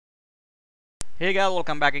Hey guys,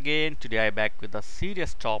 welcome back again. Today I'm back with a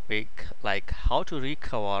serious topic like how to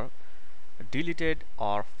recover deleted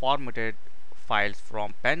or formatted files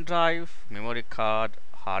from pen drive, memory card,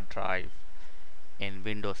 hard drive in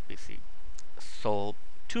Windows PC. So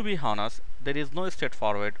to be honest, there is no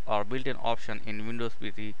straightforward or built-in option in Windows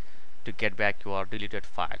PC to get back your deleted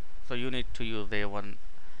file. So you need to use the one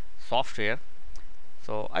software.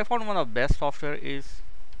 So I found one of the best software is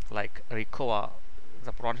like Recover.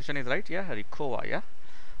 The pronunciation is right, yeah, Recover, yeah.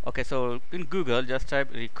 Okay, so in Google just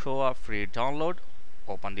type Recover free download,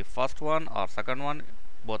 open the first one or second one,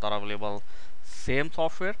 both are available, same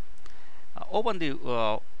software. Open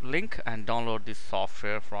the link and download this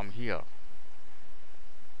software from here.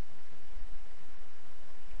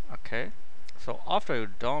 Okay, so after you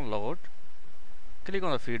download, click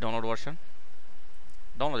on the free download version,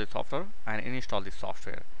 download the software and install the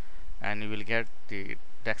software, and you will get the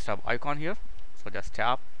desktop icon here. So just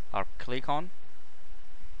tap or click on.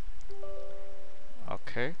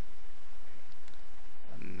 Okay,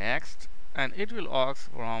 next, and it will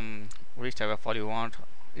ask from which type of file you want.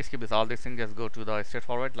 Skip this all these things, just go to the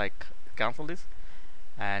straightforward like cancel this,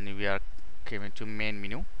 and we are coming to main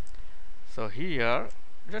menu. So here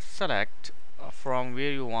just select from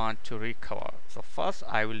where you want to recover. So first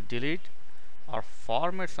I will delete or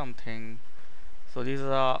format something. So this is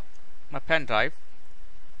my pen drive.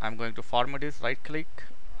 I'm going to format this, right click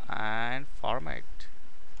and format.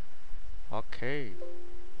 Okay,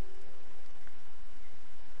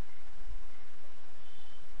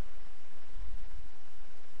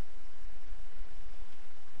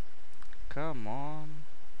 come on.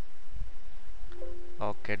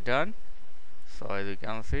 Okay, done. So as you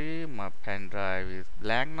can see, my pen drive is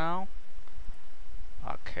blank now.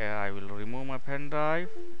 Okay, I will remove my pen drive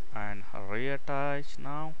and reattach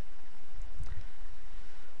now.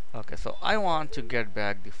 Okay, so I want to get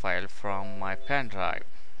back the file from my pen drive.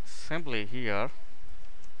 Simply here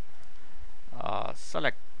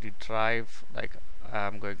select the drive, like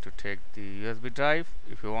I'm going to take the USB drive.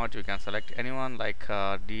 If you want, you can select anyone like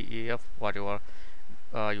DEF, whatever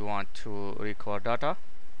you want to record data.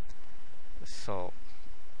 So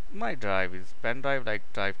my drive is pen drive, like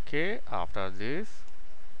drive K. After this,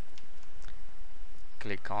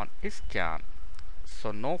 click on scan.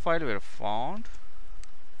 So no file were found.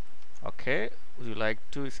 Okay, would you like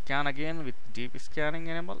to scan again with deep scanning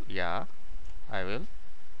enable? Yeah, I will.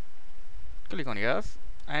 Click on yes,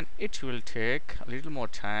 and it will take a little more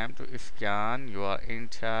time to scan your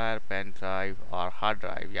entire pen drive or hard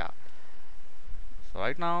drive. Yeah, so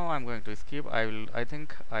right now I'm going to skip. I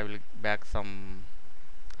think I will back some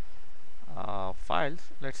files.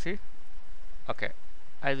 Let's see. Okay,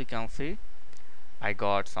 as you can see, I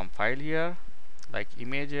got some file here like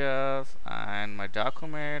images and my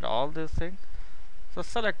document, all this thing. So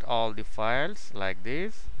select all the files like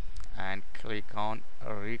this and click on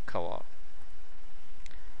recover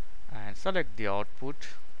and select the output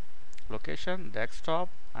location, desktop,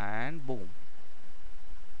 and boom.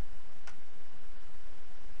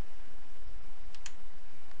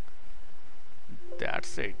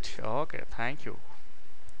 That's it. Okay, thank you.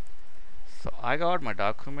 So I got my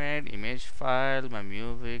document, image file, my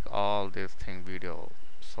music, all this thing, video.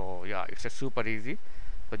 So yeah, it's a super easy.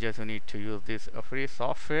 So just you need to use this free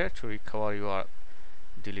software to recover your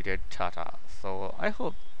deleted data. So I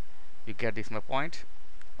hope you get this my point.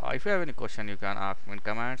 If you have any question, you can ask me in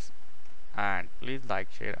comments, and please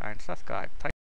like, share, and subscribe. Thank